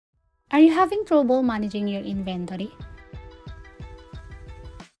Are you having trouble managing your inventory?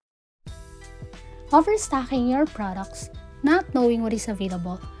 Overstocking your products, not knowing what is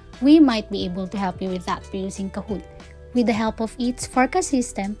available? We might be able to help you with that by using Kha-hoon. With the help of its forecast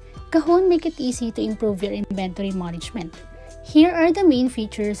system, Kha-hoon make it easy to improve your inventory management. Here are the main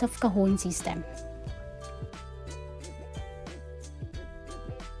features of Kha-hoon system.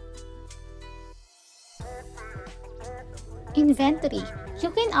 Inventory. You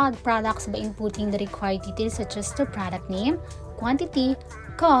can add products by inputting the required details such as the product name, quantity,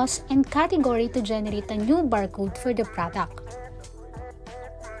 cost, and category to generate a new barcode for the product.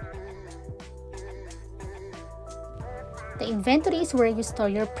 The inventory is where you store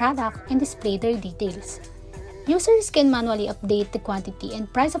your product and display their details. Users can manually update the quantity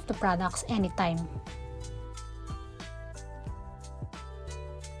and price of the products anytime.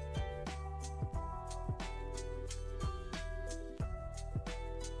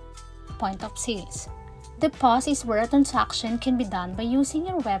 Point of sales. The POS is where a transaction can be done by using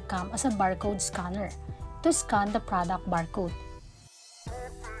your webcam as a barcode scanner to scan the product barcode.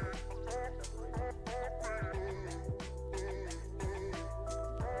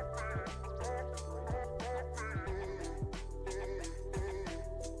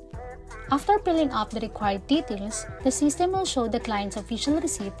 After filling up the required details, the system will show the client's official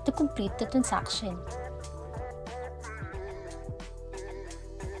receipt to complete the transaction.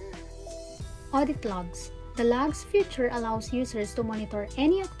 Audit logs. The logs feature allows users to monitor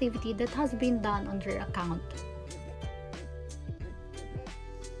any activity that has been done on their account.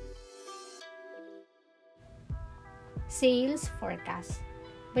 Sales forecast.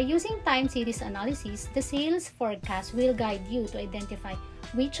 By using time series analysis, the sales forecast will guide you to identify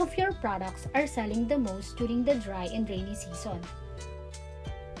which of your products are selling the most during the dry and rainy season.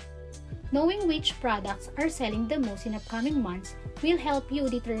 Knowing which products are selling the most in upcoming months will help you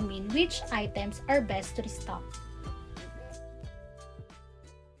determine which items are best to restock.